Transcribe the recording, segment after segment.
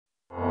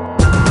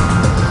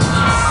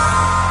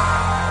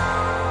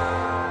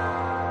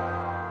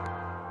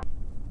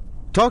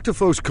Talk to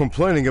folks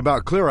complaining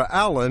about Clara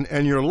Allen,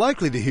 and you're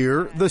likely to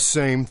hear the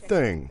same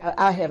thing.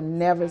 I have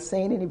never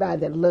seen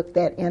anybody that looked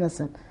that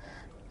innocent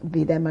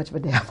be that much of a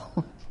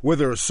devil.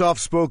 With her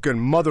soft-spoken,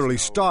 motherly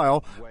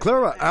style,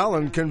 Clara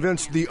Allen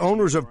convinced the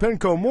owners of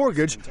Penco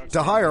Mortgage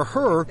to hire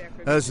her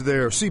as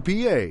their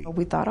CPA.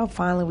 We thought,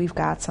 finally we've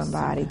got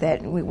somebody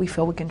that we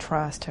feel we can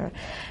trust her,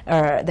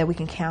 or that we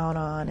can count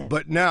on.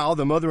 But now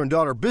the mother and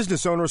daughter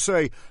business owners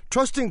say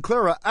trusting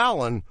Clara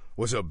Allen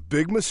was a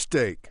big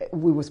mistake.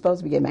 We were supposed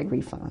to be getting back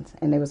refunds,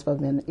 and they were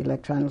supposed to be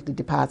electronically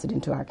deposited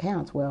into our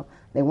accounts. Well,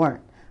 they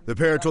weren't. The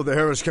pair told the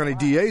Harris County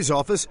DA's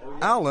office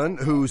Allen,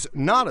 who's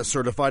not a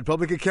certified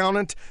public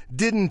accountant,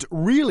 didn't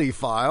really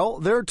file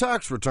their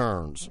tax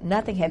returns.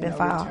 Nothing had been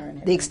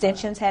filed. The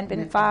extensions hadn't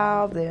been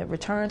filed. The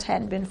returns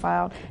hadn't been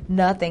filed.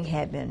 Nothing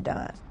had been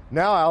done.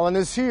 Now Allen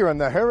is here in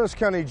the Harris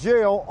County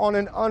Jail on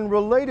an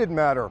unrelated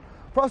matter.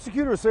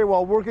 Prosecutors say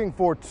while working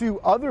for two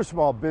other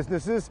small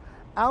businesses,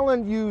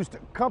 Allen used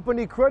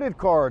company credit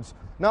cards,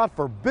 not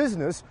for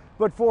business,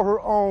 but for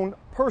her own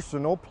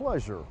personal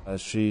pleasure.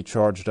 She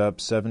charged up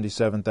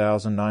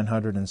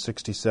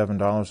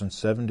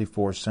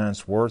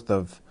 $77,967.74 worth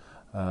of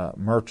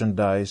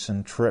merchandise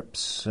and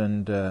trips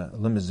and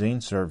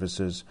limousine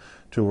services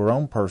to her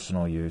own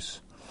personal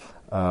use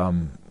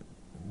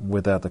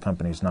without the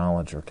company's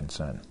knowledge or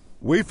consent.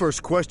 We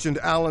first questioned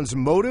Allen's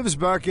motives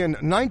back in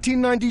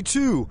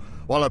 1992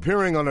 while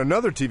appearing on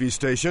another TV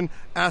station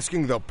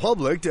asking the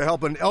public to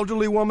help an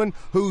elderly woman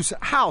whose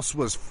house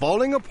was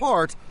falling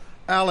apart.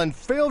 Allen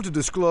failed to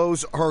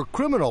disclose her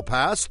criminal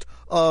past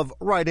of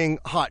writing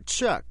hot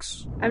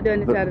checks. I've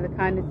done this out of the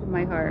kindness of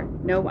my heart.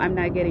 No, I'm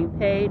not getting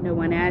paid. No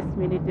one asked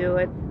me to do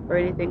it or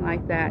anything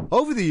like that.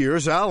 Over the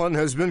years, Allen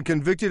has been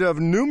convicted of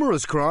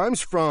numerous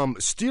crimes, from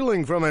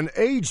stealing from an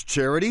AIDS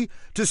charity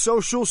to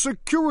Social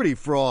Security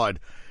fraud.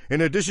 In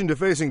addition to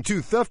facing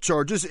 2 theft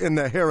charges in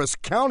the Harris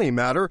County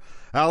matter,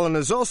 Allen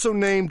is also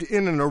named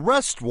in an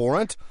arrest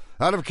warrant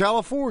out of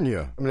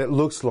California. I mean, it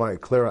looks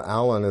like Clara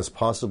Allen is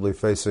possibly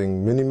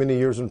facing many, many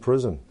years in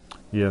prison.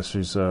 Yes,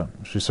 she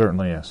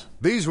certainly is.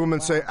 These women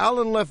say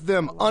Allen left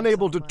them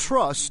unable to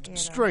trust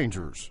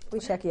strangers. We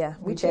check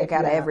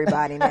out of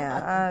everybody now.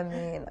 I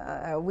mean,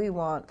 we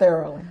want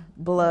thoroughly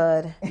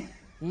blood,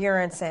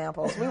 urine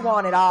samples. We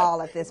want it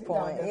all at this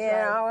point.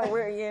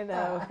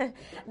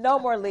 No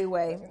more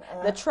leeway.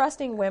 The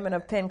trusting women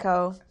of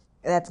Penco,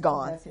 that's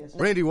gone.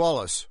 Randy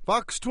Wallace,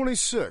 Fox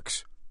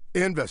 26,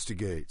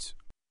 investigates.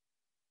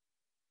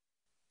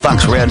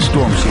 Fox Rad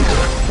Storm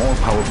Seeker, more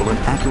powerful and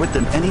accurate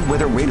than any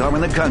weather radar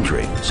in the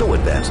country. So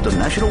advanced, the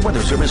National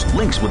Weather Service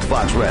links with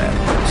Fox Rad.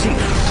 See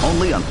it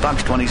only on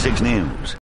Fox 26 News.